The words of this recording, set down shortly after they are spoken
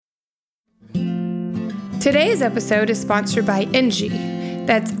Today's episode is sponsored by Inji.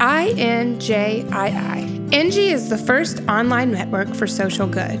 That's INJII. Inji is the first online network for social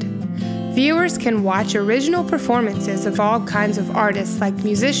good. Viewers can watch original performances of all kinds of artists like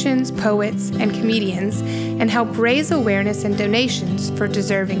musicians, poets, and comedians, and help raise awareness and donations for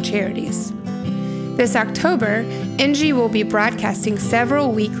deserving charities. This October, Inji will be broadcasting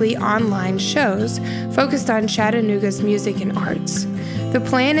several weekly online shows focused on Chattanooga's music and arts. The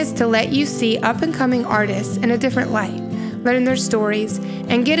plan is to let you see up-and-coming artists in a different light, learn their stories,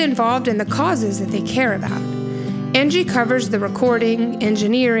 and get involved in the causes that they care about. Inji covers the recording,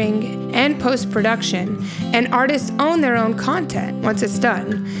 engineering, and post-production, and artists own their own content once it's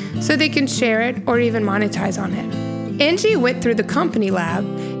done, so they can share it or even monetize on it. Inji went through the Company Lab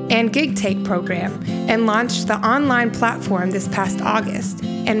and Gig Take program and launched the online platform this past August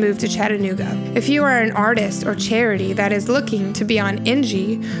and moved to Chattanooga. If you are an artist or charity that is looking to be on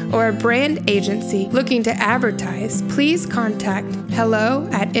Inji or a brand agency looking to advertise, please contact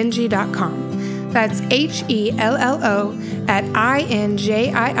hello@inji.com. That's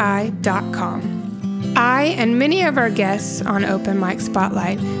HELLO@INJII.com. I and many of our guests on Open Mic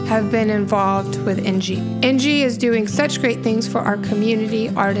Spotlight have been involved with Inji. Inji is doing such great things for our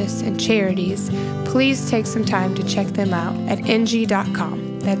community, artists, and charities. Please take some time to check them out at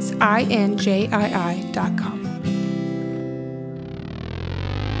Inji.com. That's INJII.com.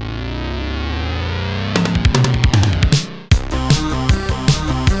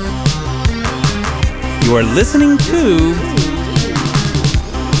 You are listening to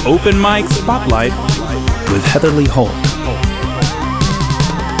Open Mic Spotlight with Heatherly Holt.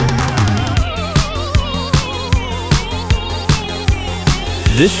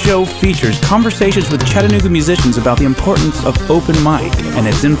 This show features conversations with Chattanooga musicians about the importance of open mic and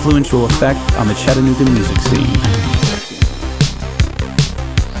its influential effect on the Chattanooga music scene.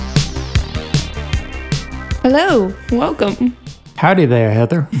 Hello, welcome. Howdy there,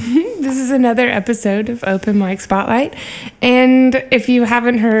 Heather. This is another episode of Open Mic Spotlight. And if you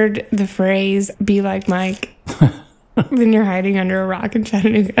haven't heard the phrase, be like Mike, then you're hiding under a rock in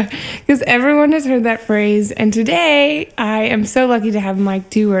Chattanooga. Because everyone has heard that phrase. And today, I am so lucky to have Mike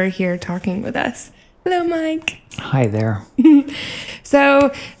Dewar here talking with us. Hello, Mike. Hi there.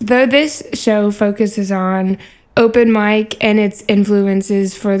 So, though this show focuses on open mic and its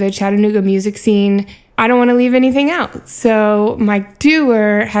influences for the Chattanooga music scene, I don't want to leave anything out. So Mike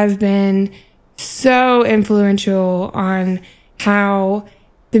Dewar has been so influential on how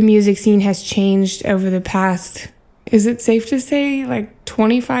the music scene has changed over the past, is it safe to say, like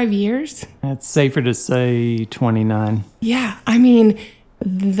 25 years? It's safer to say 29. Yeah, I mean,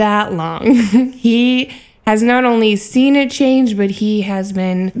 that long. He has not only seen it change, but he has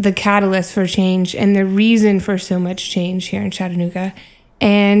been the catalyst for change and the reason for so much change here in Chattanooga.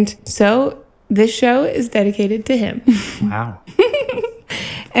 And so this show is dedicated to him. Wow.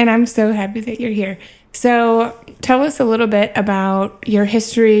 And I'm so happy that you're here. So tell us a little bit about your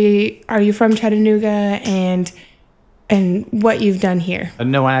history. Are you from Chattanooga and what you've done here?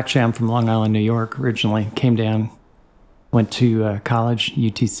 No, actually, I'm from Long Island, New York originally. Came down, went to college,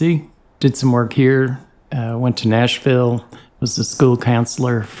 UTC, did some work here, went to Nashville, was a school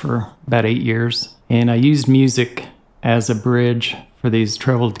counselor for about 8 years. And I used music as a bridge for these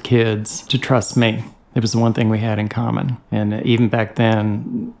troubled kids to trust me. It was the one thing we had in common. And even back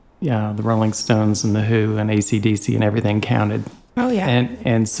then, the Rolling Stones and The Who and AC/DC and everything counted. Oh, yeah.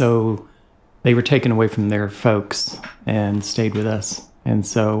 And so they were taken away from their folks and stayed with us. And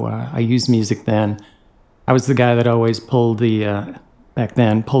so I used music then. I was the guy that always pulled the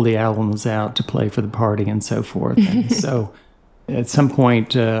albums out to play for the party and so forth. And so at some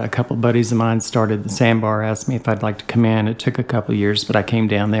point, a couple of buddies of mine started the Sandbar, asked me if I'd like to come in. It took a couple of years, but I came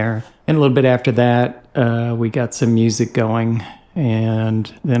down there. And a little bit after that, we got some music going.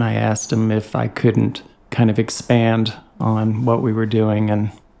 And then I asked them if I couldn't kind of expand on what we were doing.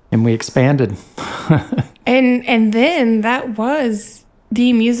 And we expanded. And then that was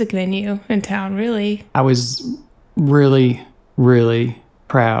the music venue in town, really. I was really, really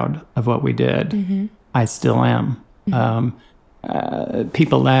proud of what we did. Mm-hmm. I still am. Mm-hmm.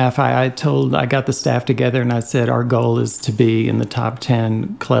 People laugh. I got the staff together and I said, our goal is to be in the top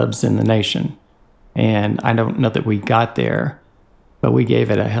 10 clubs in the nation. And I don't know that we got there, but we gave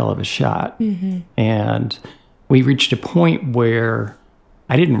it a hell of a shot. Mm-hmm. And we reached a point where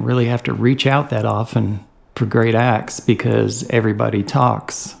I didn't really have to reach out that often for great acts because everybody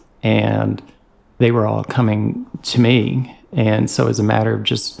talks and they were all coming to me. And so it's a matter of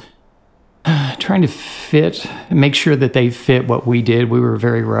just trying to make sure that they fit what we did. We were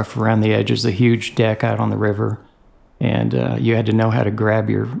very rough around the edges, a huge deck out on the river. And you had to know how to grab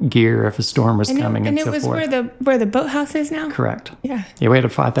your gear if a storm was coming and so forth. And it was where the boathouse is now? Correct. Yeah. Yeah, we had a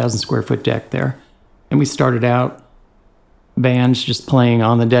 5,000 square foot deck there. And we started out bands just playing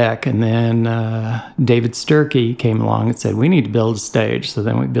on the deck. And then David Sturkey came along and said, we need to build a stage. So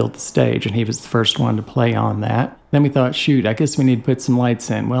then we built the stage, and he was the first one to play on that. Then we thought, shoot, I guess we need to put some lights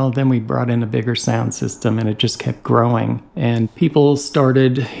in. Well, then we brought in a bigger sound system, and it just kept growing. And people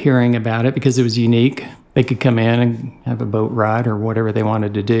started hearing about it because it was unique. They could come in and have a boat ride or whatever they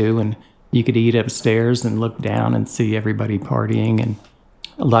wanted to do, and you could eat upstairs and look down and see everybody partying, and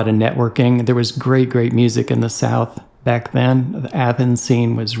a lot of networking. There was great music in the South back then. The Athens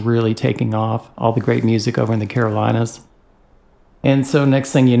scene was really taking off, all the great music over in the Carolinas. And so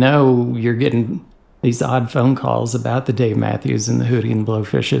next thing you know, you're getting these odd phone calls about the Dave Matthews and the Hootie and the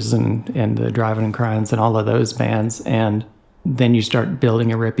Blowfishes and the Driving and Crying and all of those bands. And then you start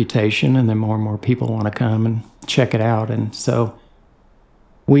building a reputation, and then more and more people want to come and check it out. And so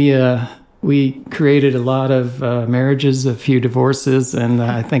we created a lot of marriages, a few divorces, and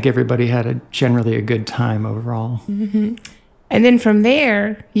I think everybody had generally a good time overall. Mm-hmm. And then from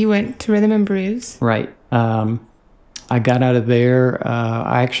there, you went to Rhythm and Brews. Right. I got out of there.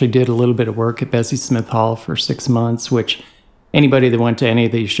 I actually did a little bit of work at Bessie Smith Hall for 6 months, which anybody that went to any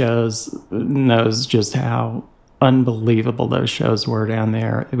of these shows knows just how unbelievable those shows were down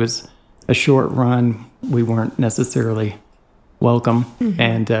there. It was a short run. We weren't necessarily welcome,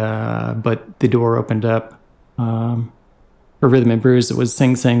 and but the door opened up for Rhythm and Brews. It was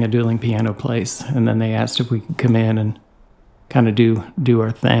Sing Sing, a dueling piano place, and then they asked if we could come in and kind of do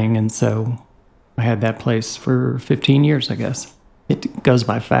our thing, and so I had that place for 15 years, I guess. It goes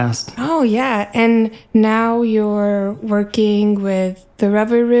by fast. Oh, yeah. And now you're working with the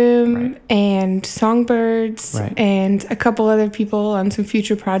Revelry Room, right, and Songbirds, right, and a couple other people on some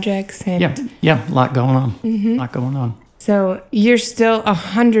future projects. And yeah, a lot going on. Mm-hmm. A lot going on. So you're still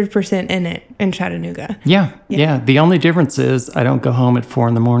 100% in it in Chattanooga. Yeah. The only difference is I don't go home at 4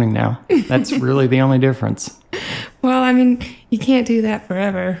 a.m. now. That's really the only difference. Well, I mean, you can't do that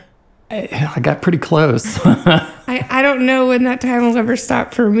forever. I got pretty close. I don't know when that time will ever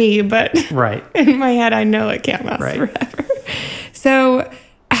stop for me, but right, in my head, I know it can't last forever. So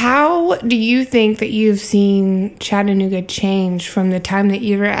how do you think that you've seen Chattanooga change from the time that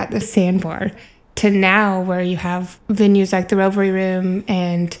you were at the Sandbar to now, where you have venues like the Revelry Room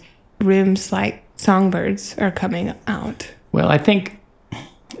and rooms like Songbirds are coming out? Well, I think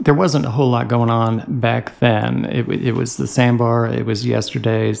there wasn't a whole lot going on back then. It was the Sandbar, it was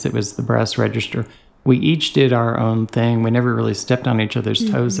Yesterdays, it was the Brass Register. We each did our own thing. We never really stepped on each other's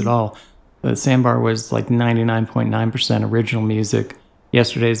toes at all. The Sandbar was like 99.9% original music.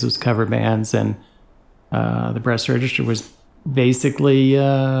 Yesterdays was cover bands, and the Brass Register was basically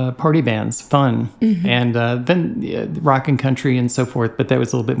party bands, fun, and then rock and country and so forth, but that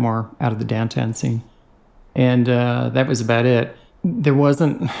was a little bit more out of the downtown scene. And that was about it. There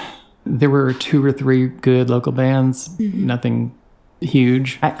were 2 or 3 good local bands, nothing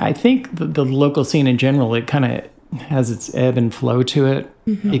huge. I think the local scene in general, it kind of has its ebb and flow to it.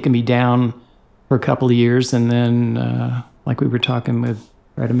 It can be down for a couple of years, and then like we were talking with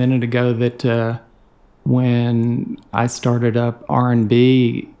right a minute ago, that when I started up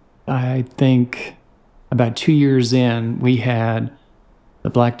R&B, I think about 2 years in, we had the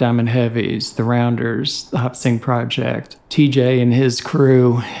Black Diamond Heavies, the Rounders, the Hop Sing Project, TJ and his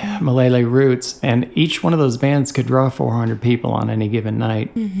crew, Malele Roots, and each one of those bands could draw 400 people on any given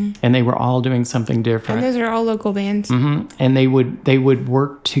night, and they were all doing something different. And those are all local bands. And they would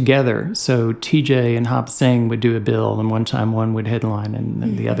work together. So TJ and Hop Sing would do a bill, and one time one would headline, and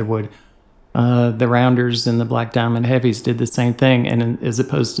then the other would. The Rounders and the Black Diamond Heavies did the same thing, and as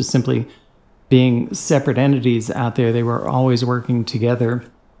opposed to simply being separate entities out there, they were always working together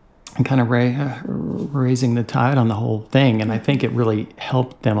and kind of raising the tide on the whole thing. And I think it really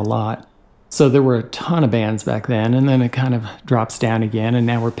helped them a lot. So there were a ton of bands back then, and then it kind of drops down again. And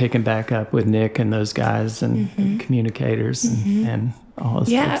now we're picking back up with Nick and those guys and Communicators and all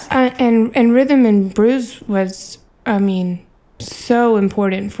those folks. And Rhythm and Brews was, I mean, so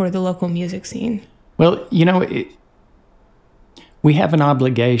important for the local music scene. Well, you know, we have an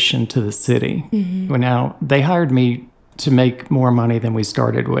obligation to the city. Now, they hired me to make more money than we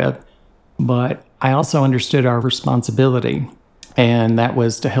started with, but I also understood our responsibility, and that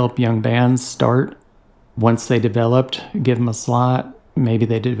was to help young bands start. Once they developed, give them a slot. Maybe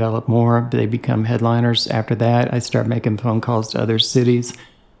they develop more, they become headliners. After that, I start making phone calls to other cities,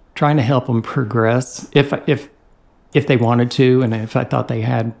 trying to help them progress if they wanted to, and if I thought they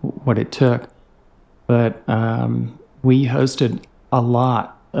had what it took. But we hosted a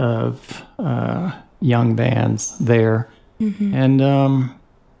lot of young bands there. And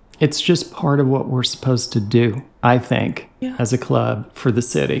it's just part of what we're supposed to do, I think, as a club for the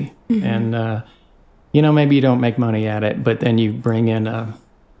city. And, maybe you don't make money at it, but then you bring in a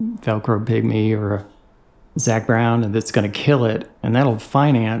Velcro Pygmy or a Zach Brown, and that's going to kill it, and that'll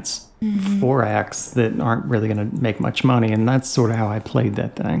finance 4 acts that aren't really going to make much money. And that's sort of how I played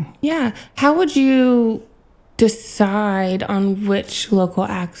that thing. Yeah. How would you decide on which local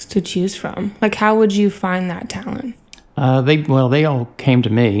acts to choose from? Like, how would you find that talent? They all came to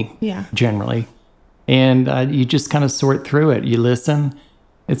me, generally. And you just kind of sort through it. You listen.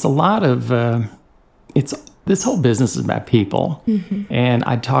 It's a lot of, this whole business is about people. And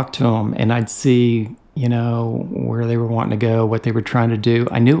I'd talk to them and I'd see, where they were wanting to go, what they were trying to do.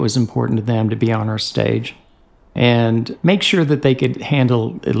 I knew it was important to them to be on our stage and make sure that they could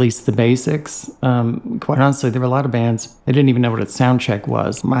handle at least the basics. Quite honestly, there were a lot of bands, they didn't even know what a sound check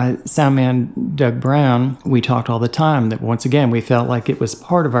was. My sound man, Doug Brown, we talked all the time that once again, we felt like it was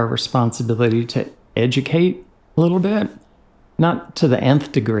part of our responsibility to educate a little bit. Not to the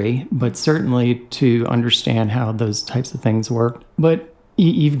nth degree, but certainly to understand how those types of things work. But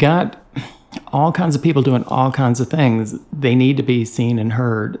you've got all kinds of people doing all kinds of things. They need to be seen and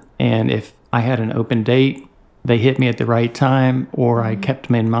heard. And if I had an open date, they hit me at the right time, or I kept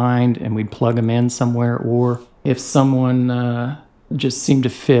them in mind and we'd plug them in somewhere. Or if someone just seemed to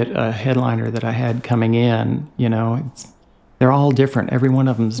fit a headliner that I had coming in, they're all different. Every one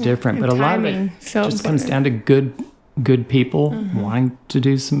of them's different. But a lot of it just comes down to good people wanting to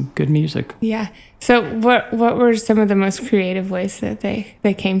do some good music. Yeah. So what were some of the most creative ways that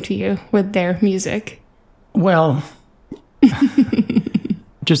they came to you with their music? Well,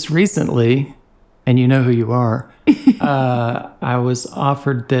 just recently, and you know who you are, I was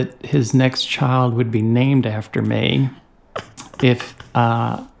offered that his next child would be named after me if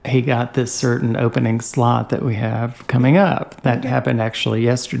he got this certain opening slot that we have coming up. That happened actually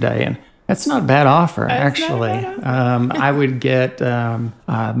yesterday, and that's not a bad offer, actually. I would get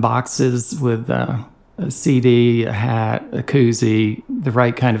boxes with a CD, a hat, a koozie, the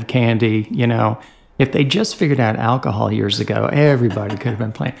right kind of candy. If they just figured out alcohol years ago, everybody could have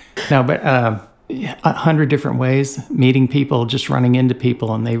been playing. No, but 100 different ways, meeting people, just running into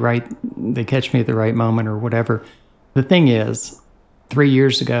people, and they catch me at the right moment or whatever. The thing is, 3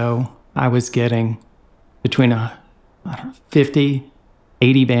 years ago, I was getting between 50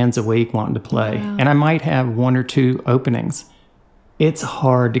 80 bands a week wanting to play. Wow. And I might have 1 or 2 openings. It's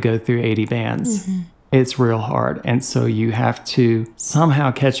hard to go through 80 bands. It's real hard. And so you have to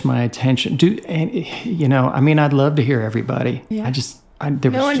somehow catch my attention. I'd love to hear everybody. Yeah.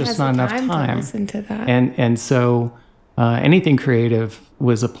 There was just not enough time to listen to that. And so anything creative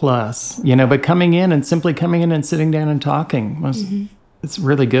was a plus, but simply coming in and sitting down and talking it's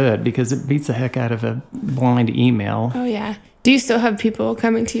really good because it beats the heck out of a blind email. Oh, yeah. Do you still have people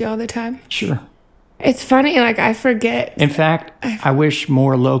coming to you all the time? Sure. It's funny, I forget. In fact, I wish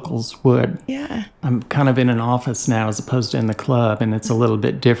more locals would. Yeah. I'm kind of in an office now as opposed to in the club, and it's a little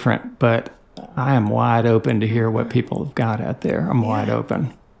bit different, but I am wide open to hear what people have got out there. I'm wide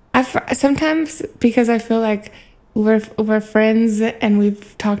open. Sometimes, because I feel like we're friends and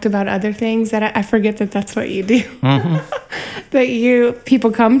we've talked about other things, that I forget that that's what you do. That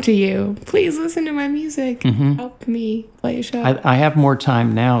people come to you, please listen to my music, help me play a show. I have more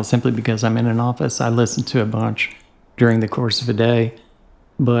time now simply because I'm in an office. I listen to a bunch during the course of a day,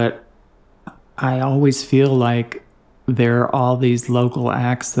 but I always feel like there are all these local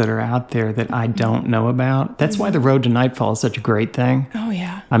acts that are out there that I don't know about. That's why the Road to Nightfall is such a great thing. Oh,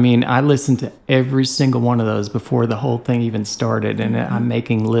 yeah. I mean, I listened to every single one of those before the whole thing even started, and I'm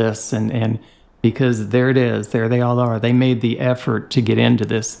making lists, and because there it is, there they all are. They made the effort to get into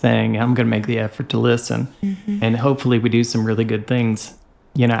this thing. I'm going to make the effort to listen, and hopefully we do some really good things,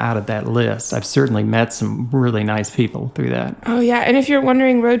 out of that list. I've certainly met some really nice people through that. Oh, yeah. And if you're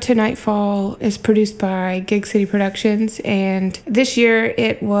wondering, Road to Nightfall is produced by Gig City Productions. And this year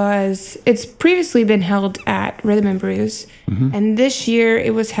it's previously been held at Rhythm and Brews. And this year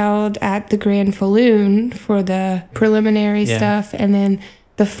it was held at the Grand Falloon for the preliminary stuff. And then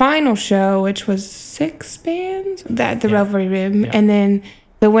the final show, which was 6 bands, at the Revelry Room. And then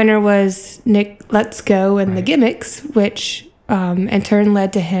the winner was Nick Let's Go and the Gimmicks, which in turn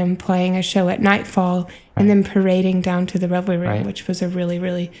led to him playing a show at Nightfall and then parading down to the Revelry Room, which was a really,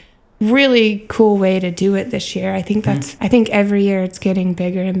 really, really cool way to do it this year. I think I think every year it's getting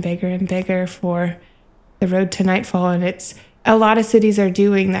bigger and bigger and bigger for the Road to Nightfall, and it's a lot of cities are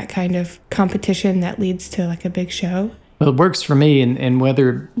doing that kind of competition that leads to like a big show. Well, it works for me, and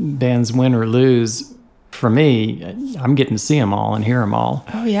whether bands win or lose, for me, I'm getting to see them all and hear them all.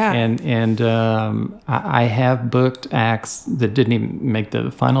 Oh, yeah. And I have booked acts that didn't even make the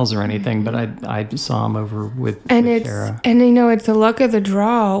finals or anything, but I saw them over with Tara. And it's the luck of the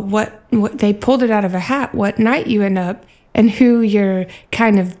draw. What they pulled it out of a hat. What night you end up and who you're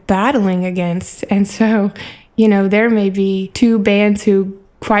kind of battling against. And so, there may be two bands who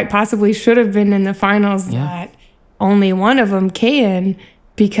quite possibly should have been in the finals that only one of them can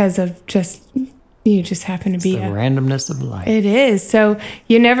because of you just happen to be the randomness of life. It is. So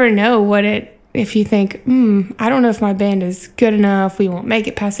you never know if you think, I don't know if my band is good enough, we won't make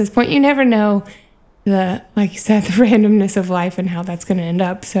it past this point. You never know like you said, the randomness of life and how that's going to end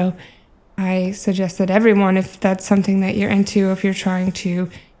up. So I suggest that everyone, if that's something that you're into, if you're trying to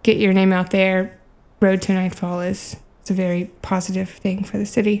get your name out there, Road to Nightfall it's a very positive thing for the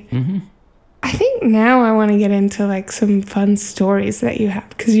city. Mm-hmm. I think now I want to get into like some fun stories that you have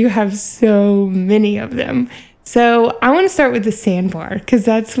because you have so many of them. So I want to start with the Sandbar because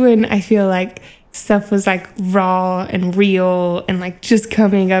that's when I feel like stuff was like raw and real and like just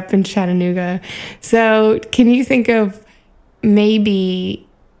coming up in Chattanooga. So can you think of maybe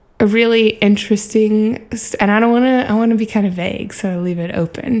a really interesting, and I want to be kind of vague, so I'll leave it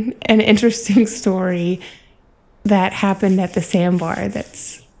open, an interesting story that happened at the Sandbar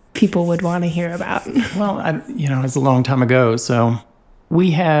that's people would want to hear about? Well, it was a long time ago. So we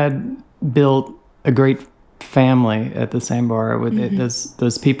had built a great family at the Sandbar with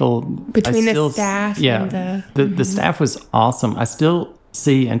those people. Between the staff and the staff was awesome. I still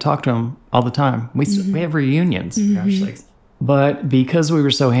see and talk to them all the time. We have reunions. Gosh sakes. But because we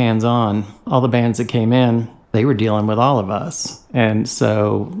were so hands-on, all the bands that came in, they were dealing with all of us. And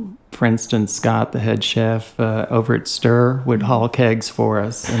so, for instance, Scott, the head chef over at Stir, would haul kegs for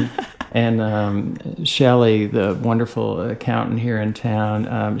us. And Shelley, the wonderful accountant here in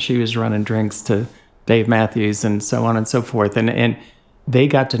town, she was running drinks to Dave Matthews and so on and so forth. And they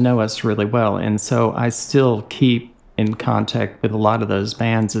got to know us really well. And so I still keep in contact with a lot of those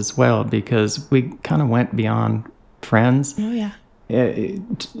bands as well because we kind of went beyond friends. Oh, yeah.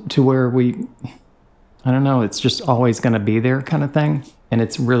 To where I don't know, it's just always going to be there kind of thing. And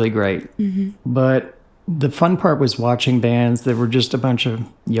it's really great. Mm-hmm. But the fun part was watching bands that were just a bunch of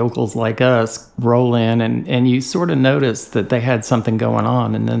yokels like us roll in and you sort of notice that they had something going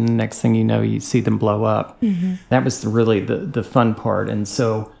on. And then the next thing you know, you see them blow up. Mm-hmm. That was really the fun part. And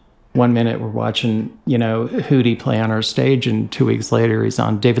so one minute we're watching, Hootie play on our stage, and 2 weeks later he's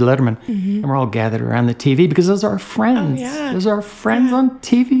on David Letterman, and we're all gathered around the TV because those are our friends. Oh, yeah. Those are our friends on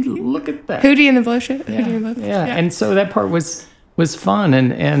TV. Look at that. Hootie and the Blowfish. Yeah. And so that part was fun.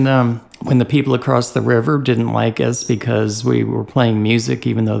 And when the people across the river didn't like us because we were playing music,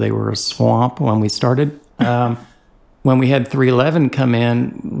 even though they were a swamp when we started, when we had 311 come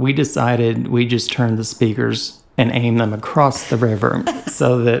in, we decided we just turned the speakers and aim them across the river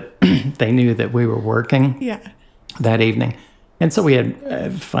so that they knew that we were working that evening. And so we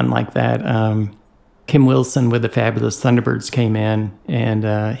had fun like that. Kim Wilson with the Fabulous Thunderbirds came in,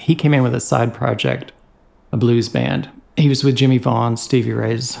 and he came in with a side project, a blues band. He was with Jimmy Vaughn, Stevie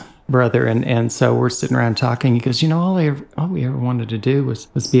Ray's brother, and so we're sitting around talking. He goes, all we ever wanted to do was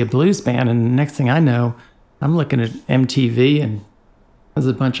be a blues band. And the next thing I know, I'm looking at MTV, and there's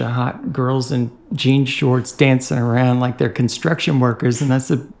a bunch of hot girls in jean shorts dancing around like they're construction workers. And I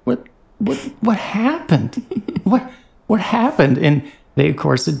said, what happened? What happened? And they, of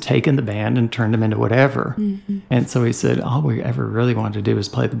course, had taken the band and turned them into whatever. Mm-hmm. And so he said, all we ever really wanted to do was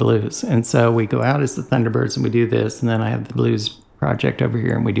play the blues. And so we go out as the Thunderbirds and we do this. And then I have the blues project over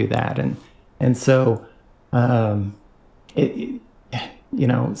here and we do that. And so,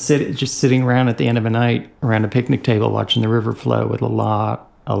 just sitting around at the end of a night around a picnic table watching the river flow with a lot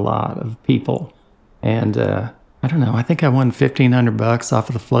of people. And I don't know, I think I won $1,500 off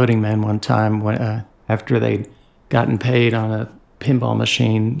of the Floating Men one time when after they'd gotten paid on a pinball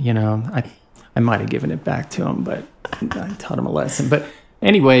machine. I might have given it back to them, but I taught them a lesson. But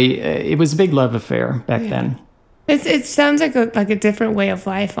anyway, it was a big love affair back then. It sounds like a different way of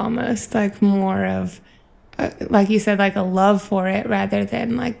life almost, like more of like you said, like a love for it rather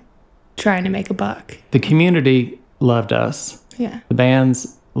than like trying to make a buck. The community loved us. Yeah. The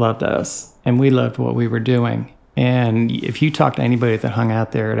bands loved us, and we loved what we were doing. And if you talk to anybody that hung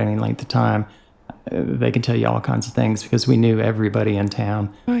out there at any length of time, they can tell you all kinds of things because we knew everybody in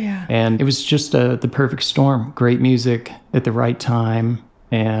town. Oh, yeah. And it was just the perfect storm. Great music at the right time,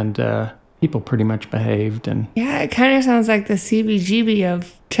 and people pretty much behaved. And yeah, it kind of sounds like the CBGB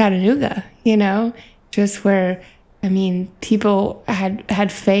of Chattanooga, just where, people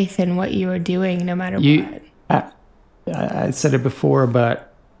had faith in what you were doing no matter what. I said it before,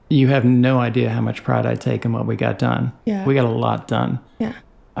 but you have no idea how much pride I take in what we got done. Yeah. We got a lot done. Yeah.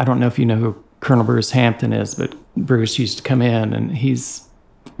 I don't know if you know who Colonel Bruce Hampton is, but Bruce used to come in, and he's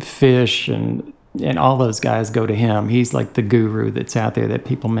Fish and all those guys go to him. He's like the guru that's out there that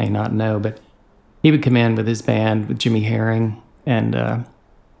people may not know, but he would come in with his band with Jimmy Herring, and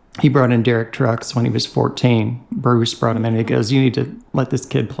he brought in Derek Trucks when he was 14. Bruce brought him in, and he goes, "You need to let this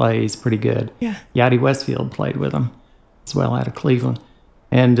kid play. He's pretty good." Yeah. Yachty Westfield played with him as well, out of Cleveland.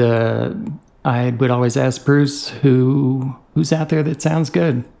 And I would always ask Bruce, who's out there that sounds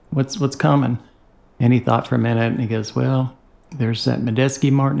good? What's coming? And he thought for a minute, and he goes, "Well, there's that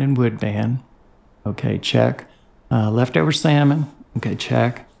Medeski, Martin, and Wood band. Okay, check. Leftover Salmon. Okay,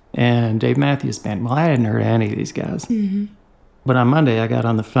 check. And Dave Matthews Band." Well, I hadn't heard of any of these guys. Mm-hmm. But on Monday, I got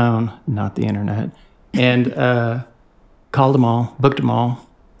on the phone, not the internet, and called them all, booked them all,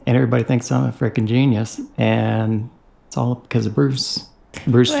 and everybody thinks I'm a freaking genius. And it's all because of Bruce.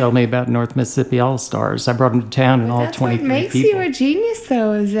 Bruce told me about North Mississippi All-Stars. I brought him to town, and all 23 people. That's what makes you a genius,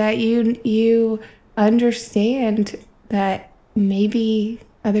 though, is that you understand that maybe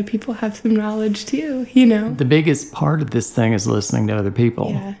other people have some knowledge too, you know? The biggest part of this thing is listening to other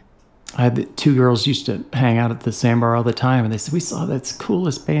people. Yeah. I had two girls used to hang out at the Sandbar all the time, and they said, "We saw that's the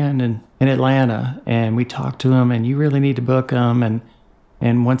coolest band in Atlanta, and we talked to them, and you really need to book them."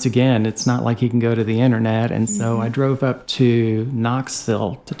 And once again, it's not like you can go to the internet. And so I drove up to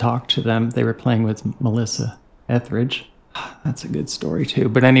Knoxville to talk to them. They were playing with Melissa Etheridge. That's a good story too.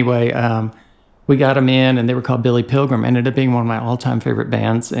 But anyway, we got them in, and they were called Billy Pilgrim. Ended up being one of my all-time favorite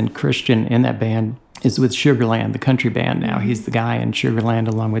bands. And Christian in that band is with Sugarland, the country band now. He's the guy in Sugarland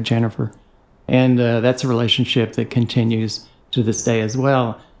along with Jennifer. And that's a relationship that continues to this day as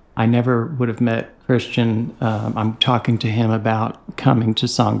well. I never would have met Christian. I'm talking to him about coming to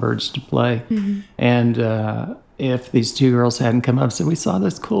Songbirds to play. Mm-hmm. And if these two girls hadn't come up and said, "We saw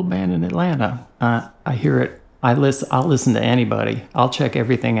this cool band in Atlanta," I hear it. I'll listen to anybody. I'll check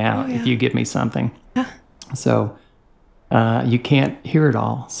everything out if you give me something. Yeah. So you can't hear it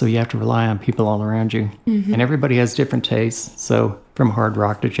all. So you have to rely on people all around you. Mm-hmm. And everybody has different tastes. So from hard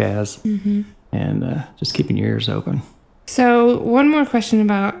rock to jazz. Mm-hmm. And just keeping your ears open. So one more question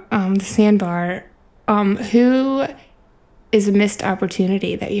about the Sandbar. Who is a missed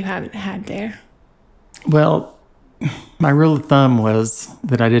opportunity that you haven't had there? Well, my rule of thumb was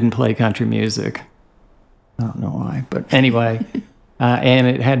that I didn't play country music. I don't know why, but anyway, and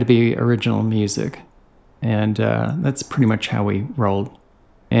it had to be original music. And that's pretty much how we rolled.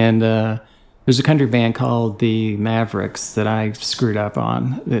 And there's a country band called the Mavericks that I screwed up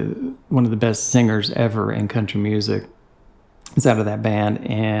on. One of the best singers ever in country music is out of that band.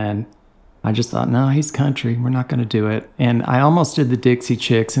 And I just thought, no, he's country. We're not going to do it. And I almost did the Dixie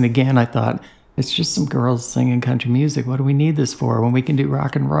Chicks. And again, I thought, it's just some girls singing country music. What do we need this for when we can do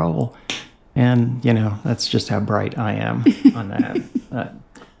rock and roll? And, you know, that's just how bright I am on that.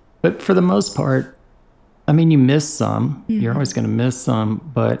 But for the most part, I mean, you miss some. Mm-hmm. You're always going to miss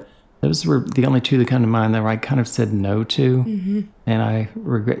some. But those were the only two that come to mind that I kind of said no to. Mm-hmm. And I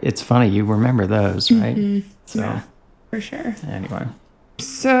regret. It's funny, you remember those, right? Mm-hmm. So, yeah, for sure. Anyway.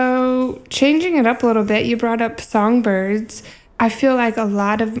 So changing it up a little bit, you brought up Songbirds. I feel like a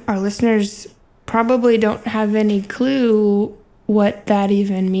lot of our listeners probably don't have any clue what that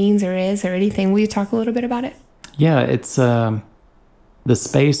even means or is or anything. Will you talk a little bit about it? Yeah, it's the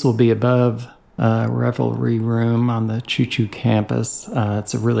space will be above Revelry Room on the Choo Choo campus.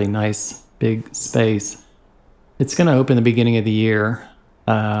 It's a really nice big space. It's going to open the beginning of the year.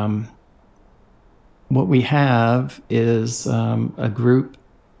 What we have is a group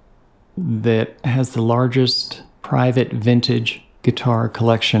that has the largest private vintage guitar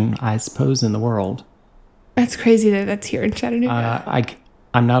collection, I suppose, in the world. That's crazy that that's here in Chattanooga.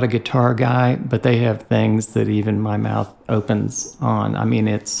 I'm not a guitar guy, but they have things that even my mouth opens on. I mean,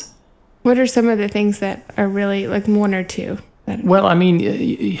 it's... What are some of the things that are really, like, one or two? Well, I mean,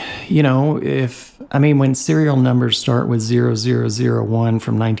 you know, when serial numbers start with 0001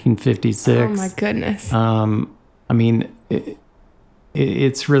 from 1956. Oh, my goodness. I mean,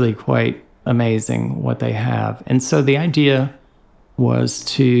 it's really quite amazing what they have. And so the idea was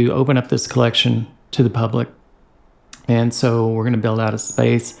to open up this collection to the public. And so we're going to build out a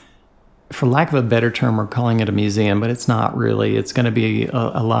space. For lack of a better term, we're calling it a museum, but it's not really. It's going to be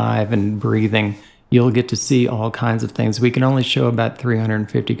alive and breathing. You'll get to see all kinds of things. We can only show about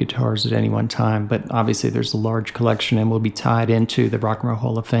 350 guitars at any one time, but obviously there's a large collection, and we'll be tied into the Rock and Roll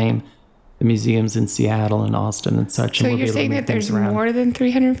Hall of Fame, the museums in Seattle and Austin and such. So and you're saying that there's more than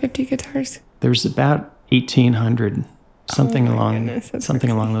 350 guitars? There's about 1,800, something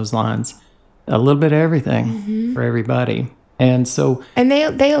along those lines. A little bit of everything for everybody. And so, And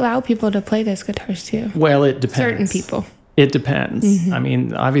they allow people to play those guitars too. well, it depends. Certain people. It depends. I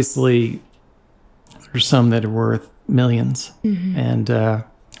mean, obviously, there's some that are worth millions, and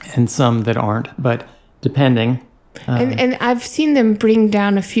some that aren't. But depending, And I've seen them bring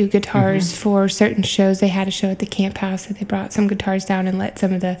down a few guitars for certain shows. They had a show at the Camp House that they brought some guitars down and let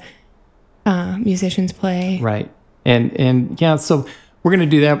some of the musicians play. right? And yeah, so we're going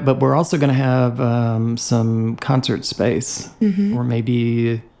to do that, but we're also going to have some concert space, or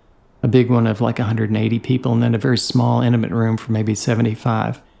maybe a big one of like 180 people, and then a very small, intimate room for maybe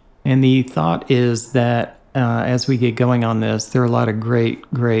 75. And the thought is that as we get going on this, there are a lot of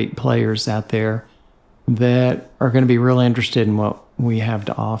great players out there that are going to be really interested in what we have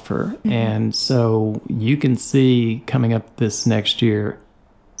to offer. And so you can see coming up this next year,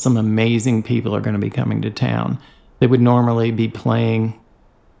 some amazing people are going to be coming to town. They would normally be playing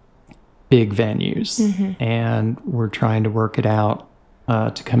big venues, and we're trying to work it out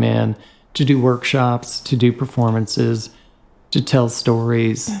to come in, to do workshops, to do performances, to tell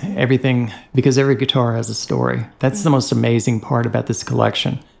stories, everything, because every guitar has a story. That's the most amazing part about this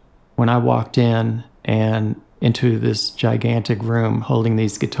collection. When I walked in and into this gigantic room holding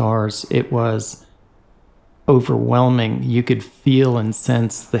these guitars, it was overwhelming. You could feel and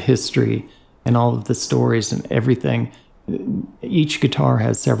sense the history and all of the stories and everything. Each guitar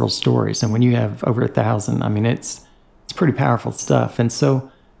has several stories, and when you have over 1,000, I mean, it's pretty powerful stuff. And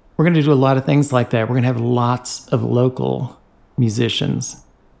so we're going to do a lot of things like that. We're going to have lots of local musicians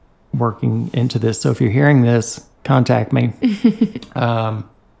working into this. So if you're hearing this, contact me.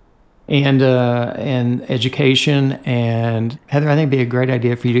 And education. And Heather, I think it'd be a great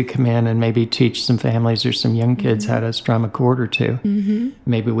idea for you to come in and maybe teach some families or some young kids how to strum a chord or two.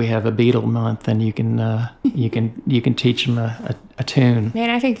 Maybe we have a Beatle month, and you can teach them a tune. Man,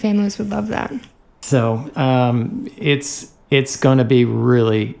 I think families would love that. So it's going to be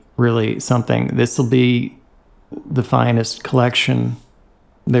really something. This will be the finest collection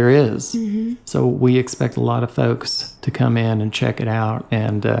there is. So we expect a lot of folks to come in and check it out,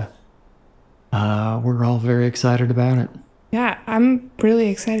 and we're all very excited about it. Yeah, I'm really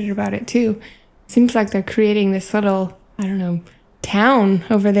excited about it too. Seems like they're creating this little, I don't know, town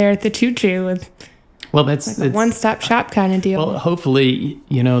over there at the Choo Choo with Well, that's a one-stop shop kind of deal. Well, hopefully,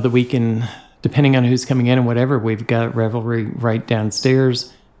 that we can, depending on who's coming in and whatever, we've got Revelry right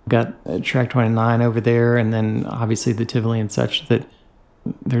downstairs, we've got Track 29 over there, and then obviously the Tivoli and such, that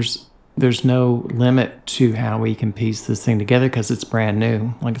there's no limit to how we can piece this thing together because it's brand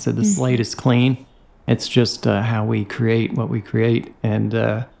new. Like I said, the slate is clean. It's just how we create what we create, and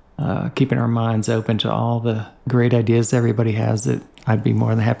keeping our minds open to all the great ideas everybody has that I'd be more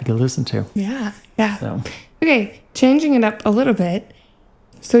than happy to listen to. Yeah. So. Okay, changing it up a little bit.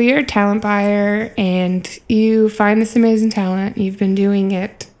 So you're a talent buyer, and you find this amazing talent. You've been doing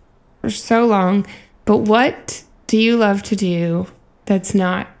it for so long, but what do you love to do that's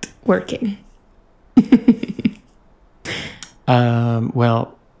not working?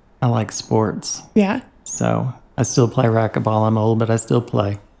 Well, I like sports. Yeah. So I still play racquetball. I'm old, but I still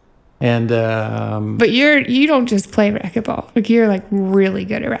play. And but you don't just play racquetball. Like, you're like really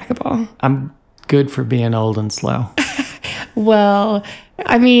good at racquetball. I'm good for being old and slow. Well,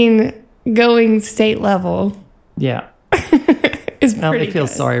 I mean, going state level. Yeah. Is I pretty feel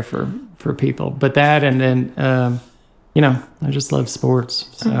good. sorry for people, but that, and then I just love sports.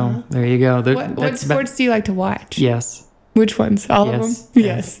 So there you go. What sports do you like to watch? Yes. Which ones? All of Yes. them?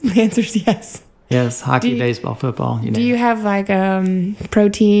 Yes. The answer is yes. Yes. Hockey, baseball, football. Do you have like a pro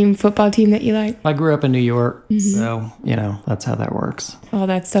team, football team that you like? I grew up in New York, so that's how that works. All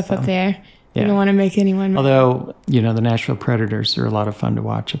that stuff up there. Yeah. You don't want to make anyone mad. Although the Nashville Predators are a lot of fun to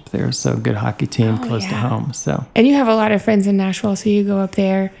watch up there. So good hockey team close to home. So And you have a lot of friends in Nashville, so you go up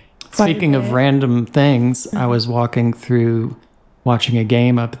there. quite a speaking of bit. random things, I was walking through watching a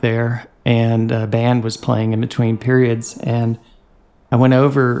game up there, and a band was playing in between periods, and I went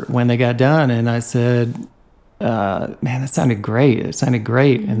over when they got done, and I said, man, that sounded great. It sounded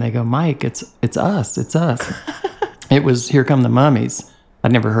great. And they go, Mike, it's us. It's us. It was Here Come the Mummies.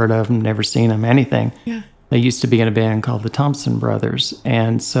 I'd never heard of them, never seen them, anything. Yeah. They used to be in a band called the Thompson Brothers.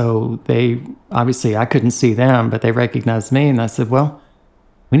 And so obviously I couldn't see them, but they recognized me. And I said, well,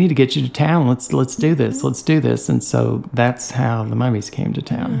 we need to get you to town. Let's do this. Let's do this. And so that's how the Mummies came to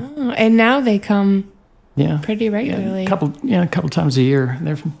town. Oh, and now they come Yeah. pretty regularly. A couple times a year.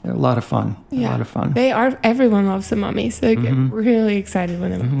 They're a lot of fun. A lot of fun. They are. Everyone loves the Mummies. They get really excited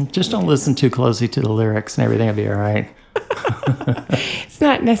when they. Just don't listen too closely to the lyrics, and everything will be all right. It's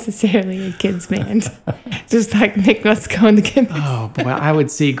not necessarily a kids band. Just like Nick Musco and the Kids. Oh, boy. I would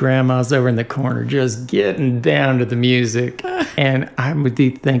see grandmas over in the corner just getting down to the music. And I would be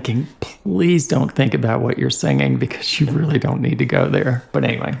thinking, please don't think about what you're singing because you really don't need to go there. But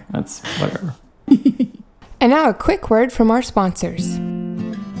anyway, that's whatever. And now a quick word from our sponsors.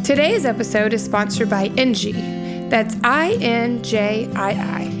 Today's episode is sponsored by Engie. That's INJII.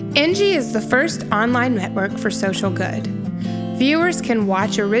 Engie is the first online network for social good. Viewers can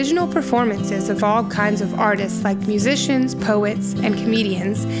watch original performances of all kinds of artists like musicians, poets, and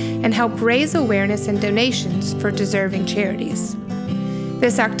comedians, and help raise awareness and donations for deserving charities.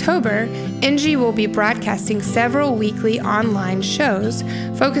 This October, Engie will be broadcasting several weekly online shows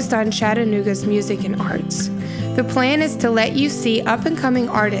focused on Chattanooga's music and arts. The plan is to let you see up-and-coming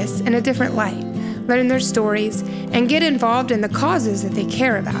artists in a different light, learn their stories, and get involved in the causes that they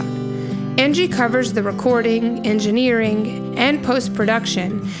care about. Engie covers the recording, engineering, and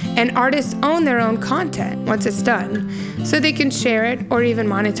post-production, and artists own their own content once it's done, so they can share it or even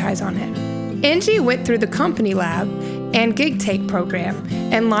monetize on it. Engie went through the Company Lab and Gig Take program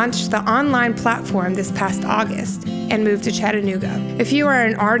and launched the online platform this past August and moved to Chattanooga. If you are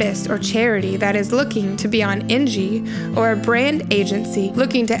an artist or charity that is looking to be on Engie or a brand agency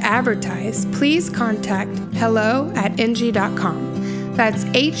looking to advertise, please contact hello@engie.com. That's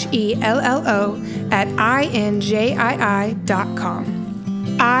HELLO@INJII.com.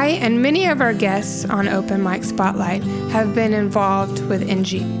 I and many of our guests on Open Mic Spotlight have been involved with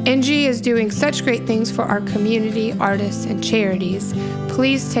Engie. Engie is doing such great things for our community, artists, and charities.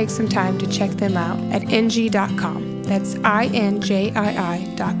 Please take some time to check them out at Engie.com. That's INJII.com.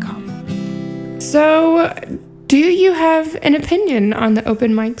 So, do you have an opinion on the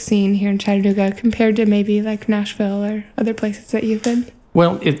open mic scene here in Chattanooga compared to maybe like Nashville or other places that you've been?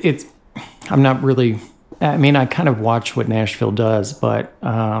 Well, I'm not really, I mean, I kind of watch what Nashville does, but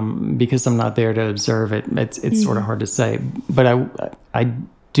because I'm not there to observe it, it's sort of hard to say. But I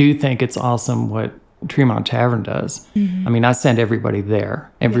do think it's awesome what Tremont Tavern does. I mean, I send everybody there.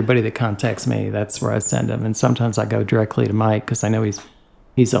 Everybody that contacts me, that's where I send them. And sometimes I go directly to Mike because I know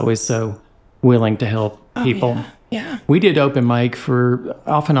he's always so willing to help people. Yeah. We did open mic for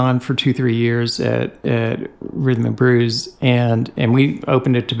off and on for 2-3 years at Rhythm and Brews, and we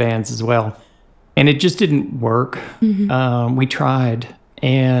opened it to bands as well. And it just didn't work. We tried,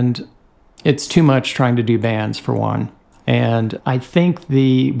 and it's too much trying to do bands for one. And I think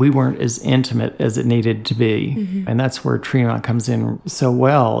we weren't as intimate as it needed to be. And that's where Tremont comes in so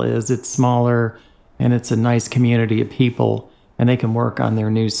well, is it's smaller and it's a nice community of people, and they can work on their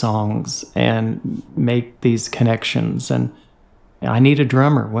new songs and make these connections. And I need a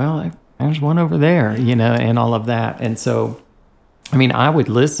drummer. Well, there's one over there, and all of that. And so, I mean, I would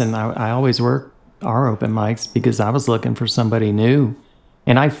listen. I always work our open mics because I was looking for somebody new.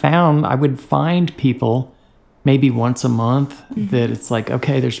 And I would find people maybe once a month that it's like,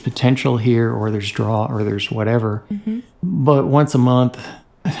 okay, there's potential here, or there's draw, or there's whatever. But once a month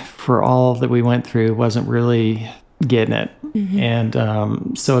for all that we went through wasn't really getting it. And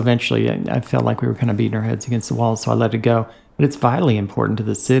so eventually I felt like we were kind of beating our heads against the wall, so I let it go. But it's vitally important to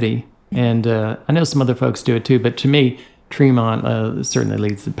the city. And I know some other folks do it too, but to me, Tremont certainly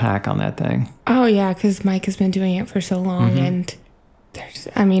leads the pack on that thing. Oh, yeah, because Mike has been doing it for so long. And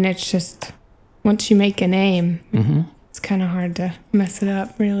it's just, once you make a name, it's kind of hard to mess it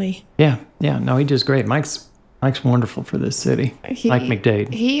up, really. Yeah. No, he does great. Mike's wonderful for this city. Mike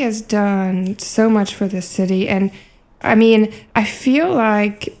McDade. He has done so much for this city. And, I mean, I feel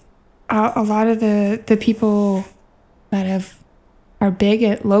like a lot of the people that are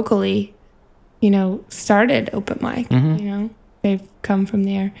big locally, started open mic. They've come from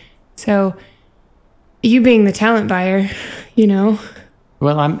there. So you being the talent buyer, Well,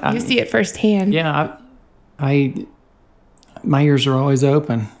 you see it firsthand. Yeah, my ears are always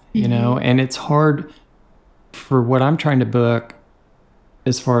open, and it's hard for what I'm trying to book.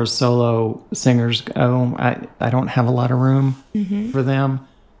 As far as solo singers go, I don't have a lot of room for them.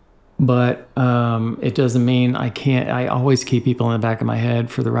 But it doesn't mean I can't. I always keep people in the back of my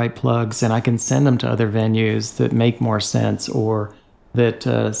head for the right plugs, and I can send them to other venues that make more sense, or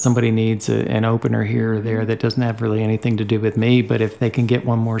that somebody needs an opener here or there that doesn't have really anything to do with me. But if they can get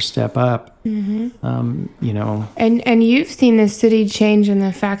one more step up, And you've seen the city change in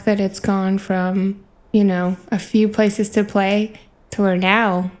the fact that it's gone from, a few places to play to where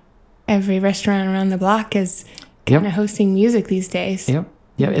now every restaurant around the block is kind of hosting music these days. Yep.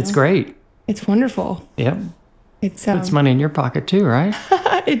 Yeah, it's great. It's wonderful. Yep. It's puts money in your pocket too, right?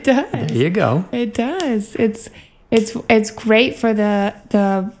 It does. There you go. It does. It's great for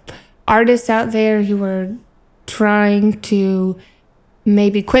the artists out there who are trying to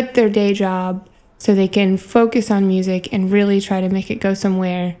maybe quit their day job so they can focus on music and really try to make it go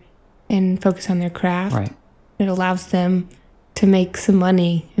somewhere and focus on their craft. Right. It allows them to make some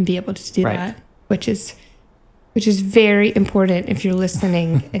money and be able to do Right. that, which is very important if you're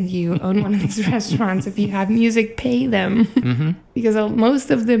listening and you own one of these restaurants. If you have music, pay them because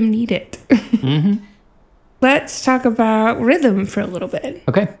most of them need it. Let's talk about rhythm for a little bit.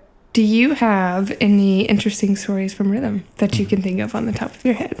 Okay. Do you have any interesting stories from rhythm that you can think of on the top of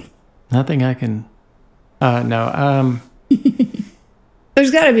your head? Nothing I can. No.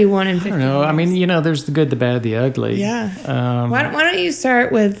 There's got to be one in I 50 don't know. I mean, there's the good, the bad, the ugly. Yeah. Why don't you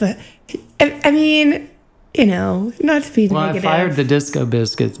start with, I mean, not to be Well, negative. I fired the Disco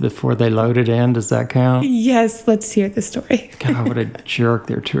Biscuits before they loaded in. Does that count? Yes, let's hear the story. God, what a jerk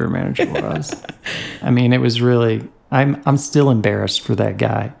their tour manager was. I mean, it was really. I'm still embarrassed for that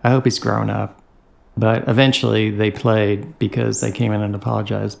guy. I hope he's grown up. But eventually they played because they came in and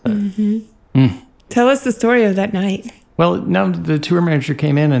apologized. But Tell us the story of that night. Well, no, the tour manager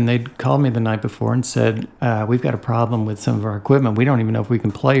came in and they'd called me the night before and said, we've got a problem with some of our equipment. We don't even know if we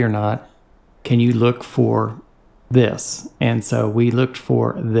can play or not. Can you look for this? And so we looked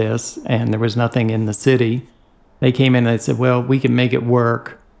for this, and there was nothing in the city. They came in and they said, well, we can make it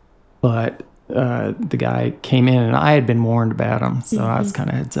work. But the guy came in and I had been warned about him. So I was kind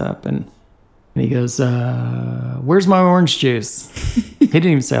of heads up. And he goes, where's my orange juice? He didn't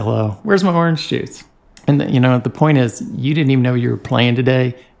even say hello. Where's my orange juice? And, the point is, you didn't even know you were playing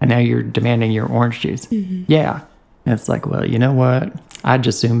today, and now you're demanding your orange juice. Yeah. And it's like, well, you know what? I'd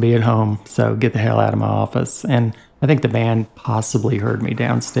just soon be at home, so get the hell out of my office. And I think the band possibly heard me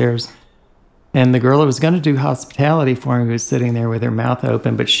downstairs. And the girl that was going to do hospitality for me was sitting there with her mouth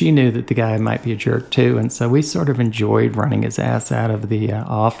open, but she knew that the guy might be a jerk too. And so we sort of enjoyed running his ass out of the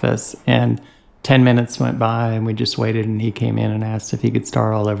office. And 10 minutes went by, and we just waited, and he came in and asked if he could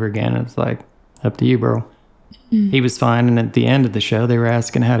start all over again. And it's like, up to you, bro. He was fine. And at the end of the show, they were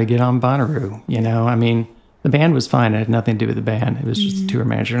asking how to get on Bonnaroo. I mean, the band was fine. It had nothing to do with the band. It was just a tour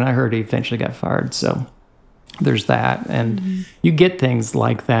manager. And I heard he eventually got fired. So there's that. And you get things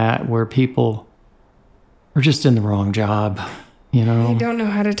like that where people are just in the wrong job, They don't know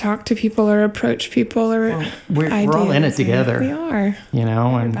how to talk to people or approach people or we're all in it together. We are.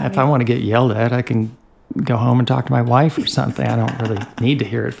 And if I want to get yelled at, I can go home and talk to my wife or something. I don't really need to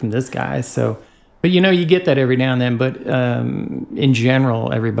hear it from this guy. So, but you get that every now and then. But in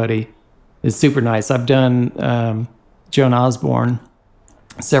general, everybody is super nice. I've done Joan Osborne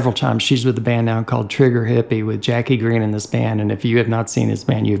several times. She's with a band now called Trigger Hippie with Jackie Green in this band. And if you have not seen this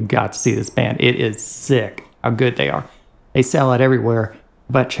band, you've got to see this band. It is sick how good they are. They sell out everywhere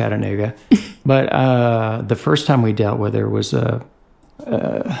but Chattanooga. But the first time we dealt with her was at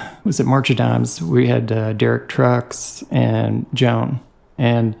March of Dimes. We had Derek Trucks and Joan.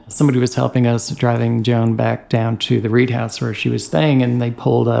 And somebody was helping us driving Joan back down to the Reed House where she was staying, and they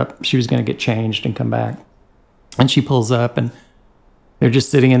pulled up. She was going to get changed and come back. And she pulls up, and they're just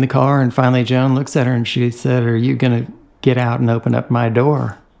sitting in the car, and finally Joan looks at her, and she said, are you going to get out and open up my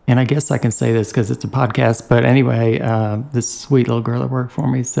door? And I guess I can say this because it's a podcast, but anyway, this sweet little girl that worked for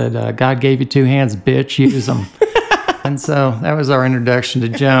me said, God gave you two hands, bitch, use them. And so that was our introduction to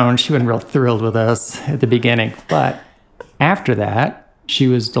Joan. She wasn't real thrilled with us at the beginning, but after that, she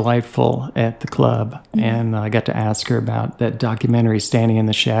was delightful at the club, and I got to ask her about that documentary, Standing in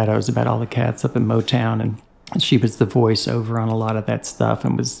the Shadows, about all the cats up in Motown, and she was the voiceover on a lot of that stuff,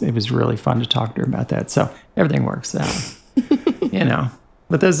 and it was really fun to talk to her about that. So everything works out,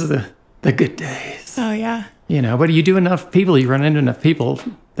 But those are the good days. Oh, yeah. But you do enough people, you run into enough people,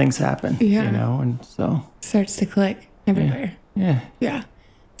 things happen, and so. Starts to click everywhere. Yeah.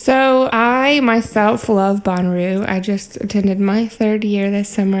 So I myself love Bonnaroo. I just attended my third year this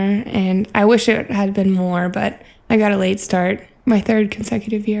summer, and I wish it had been more, but I got a late start. My third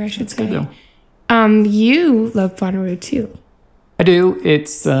consecutive year, I should say. Good though. You love Bonnaroo too. I do.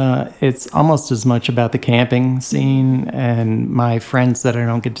 It's almost as much about the camping scene and my friends that I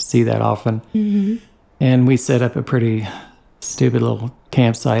don't get to see that often. Mm-hmm. And we set up a pretty stupid little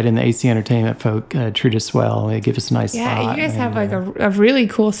campsite, and the AC Entertainment folk treat us well. They give us a nice spot. Yeah, you guys have like a really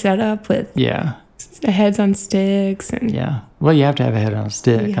cool setup with heads on sticks. And yeah. Well, you have to have a head on a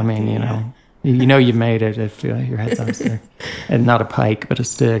stick. I mean, you made it if your head's on a stick. And not a pike, but a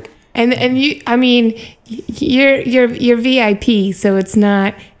stick. And you, I mean, you're VIP, so it's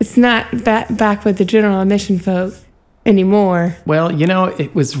not that back with the general admission folk anymore. Well,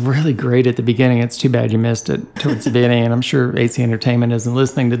 it was really great at the beginning. It's too bad you missed it towards the beginning, and I'm sure AC Entertainment isn't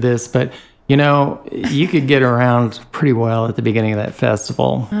listening to this, but You know, you could get around pretty well at the beginning of that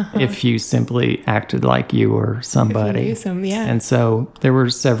festival if you simply acted like you were somebody. If you knew yeah. And so there were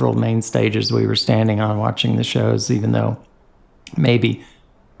several main stages we were standing on watching the shows, even though maybe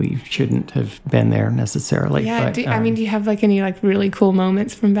we shouldn't have been there necessarily. Yeah. But, Do you have like any like really cool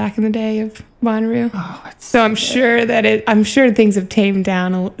moments from back in the day of Bonnaroo? Oh, so I'm sure things have tamed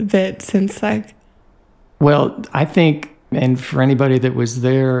down a bit since like. Well, I think. And for anybody that was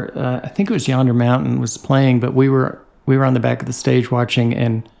there, I think it was Yonder Mountain was playing, but we were on the back of the stage watching,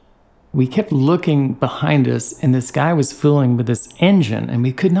 and we kept looking behind us, and this guy was fooling with this engine, and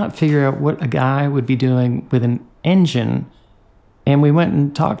we could not figure out what a guy would be doing with an engine. And we went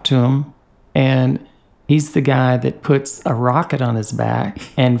and talked to him, and he's the guy that puts a rocket on his back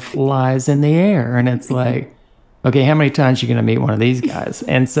and flies in the air. And it's like, okay, how many times are you going to meet one of these guys?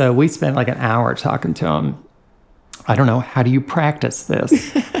 And so we spent like an hour talking to him. I don't know, how do you practice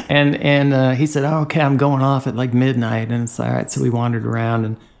this? and he said, oh, okay, I'm going off at like midnight. And it's all right. So we wandered around,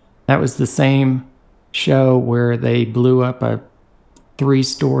 and that was the same show where they blew up a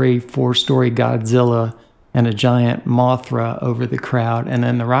 3-story, 4-story Godzilla and a giant Mothra over the crowd. And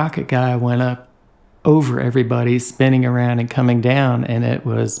then the rocket guy went up over everybody, spinning around and coming down. And it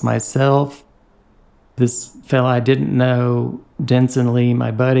was myself, this fella I didn't know, Denson Lee, my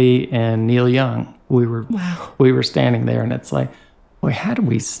buddy, and Neil Young. We were standing there, and it's like, boy, how do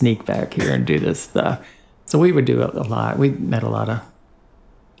we sneak back here and do this stuff? So we would do it a lot. We met a lot of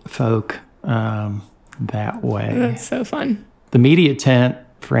folk that way. That's so fun. The media tent,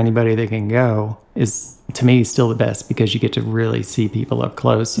 for anybody that can go, is, to me, still the best because you get to really see people up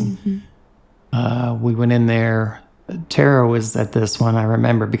close. And we went in there. Tara was at this one, I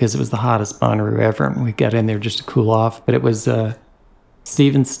remember, because it was the hottest Bonnaroo ever, and we got in there just to cool off. But it was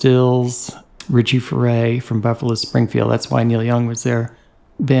Stephen Stills, Richie Furay from Buffalo Springfield. That's why Neil Young was there.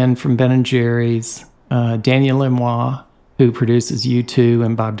 Ben from Ben & Jerry's. Daniel Lanois, who produces U2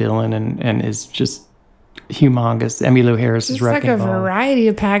 and Bob Dylan and is just humongous. Emmylou Harris is wrecking ball. It's like a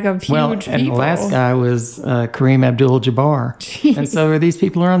variety pack of huge people. And the last guy was Kareem Abdul-Jabbar. And so these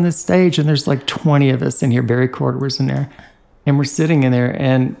people are on this stage, and there's like 20 of us in here. Barry Corder was in there. And we're sitting in there,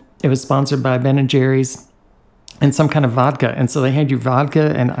 and it was sponsored by Ben & Jerry's and some kind of vodka. And so they hand you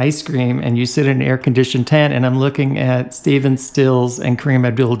vodka and ice cream, and you sit in an air-conditioned tent, and I'm looking at Stephen Stills and Kareem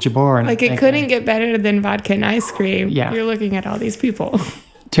Abdul-Jabbar. And like, it couldn't get better than vodka and ice cream. Yeah. You're looking at all these people.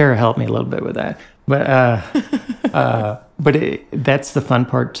 Tara helped me a little bit with that. But that's the fun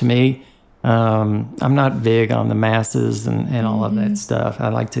part to me. I'm not big on the masses and all of that stuff. I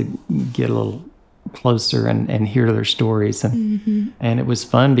like to get a little closer and hear their stories. And it was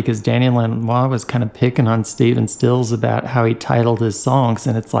fun because Daniel Lanois was kind of picking on Stephen Stills about how he titled his songs.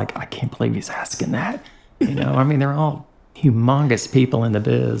 And it's like, I can't believe he's asking that. You know, I mean, they're all humongous people in the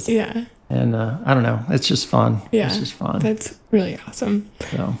biz. Yeah. And I don't know. It's just fun. Yeah. It's just fun. That's really awesome.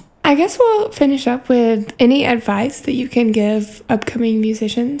 So I guess we'll finish up with any advice that you can give upcoming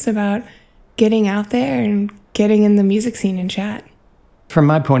musicians about getting out there and getting in the music scene and chat. From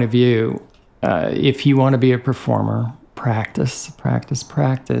my point of view, if you want to be a performer, practice.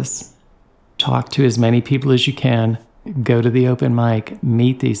 Talk to as many people as you can. Go to the open mic.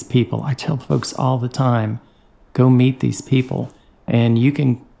 Meet these people. I tell folks all the time, go meet these people. And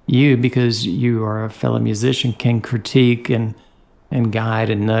you, because you are a fellow musician, can critique and guide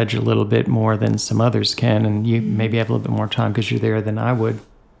and nudge a little bit more than some others can. And you maybe have a little bit more time because you're there than I would.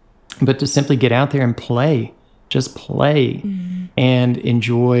 But to simply get out there and play, just play and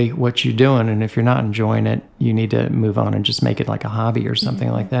enjoy what you're doing. And if you're not enjoying it, you need to move on and just make it like a hobby or something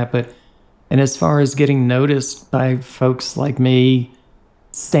like that. And as far as getting noticed by folks like me,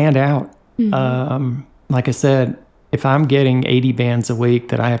 stand out. Like I said, if I'm getting 80 bands a week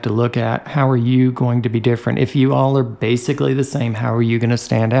that I have to look at, how are you going to be different? If you all are basically the same, how are you going to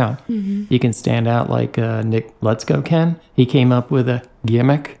stand out? You can stand out like Nick Lutzko can. He came up with a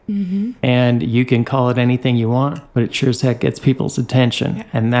gimmick, and you can call it anything you want, but it sure as heck gets people's attention. Yeah.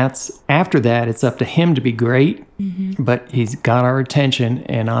 And after that, it's up to him to be great, but he's got our attention,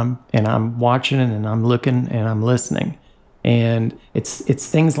 and I'm watching and I'm looking and I'm listening. And it's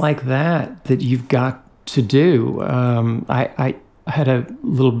things like that you've got to do. I had a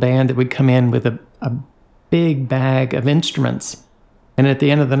little band that would come in with a big bag of instruments, and at the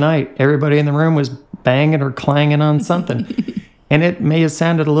end of the night, everybody in the room was banging or clanging on something. And it may have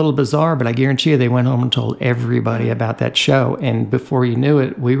sounded a little bizarre, but I guarantee you they went home and told everybody about that show. And before you knew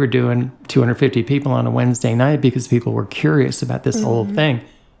it, we were doing 250 people on a Wednesday night because people were curious about this whole thing.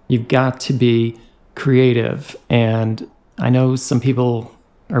 You've got to be creative. And I know some people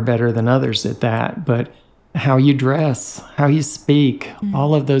are better than others at that, but how you dress, how you speak,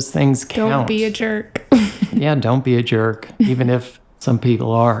 all of those things count. Don't be a jerk. Yeah, don't be a jerk, even if some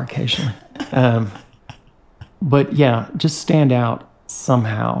people are occasionally. But yeah, just stand out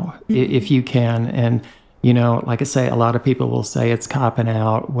somehow if you can. And, like I say, a lot of people will say it's copping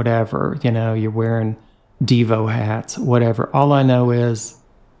out, whatever, you're wearing Devo hats, whatever. All I know is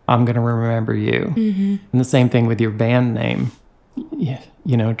I'm going to remember you. And the same thing with your band name.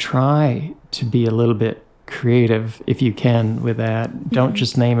 Try to be a little bit creative if you can with that. Don't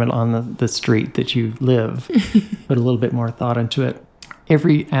just name it on the street that you live. Put a little bit more thought into it.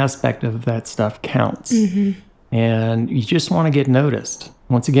 Every aspect of that stuff counts. And you just want to get noticed.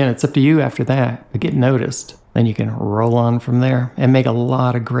 Once again, it's up to you after that, but get noticed. Then you can roll on from there and make a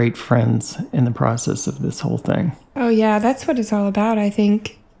lot of great friends in the process of this whole thing. Oh, yeah, that's what it's all about, I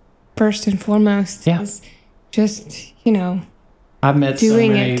think, first and foremost. Yeah. Is just, I've met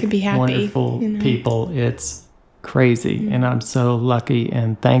doing so many it to be happy, wonderful people. It's crazy. And I'm so lucky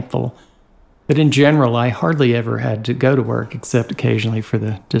and thankful. But in general, I hardly ever had to go to work except occasionally for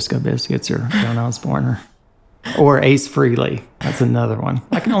the Disco Biscuits or John Osborne or Ace Frehley. That's another one.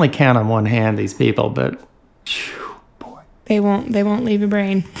 I can only count on one hand these people, but boy. They won't leave your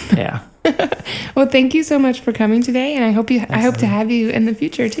brain. Yeah. Well, thank you so much for coming today, and I hope to have you in the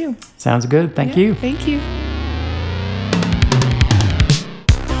future too. Sounds good. Thank you. Thank you.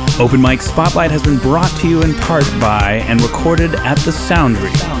 Open Mic Spotlight has been brought to you in part by and recorded at the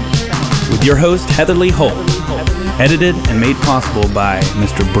Soundry with your host Heatherly Holt, edited and made possible by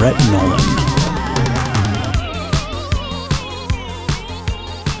Mr. Brett Nolan.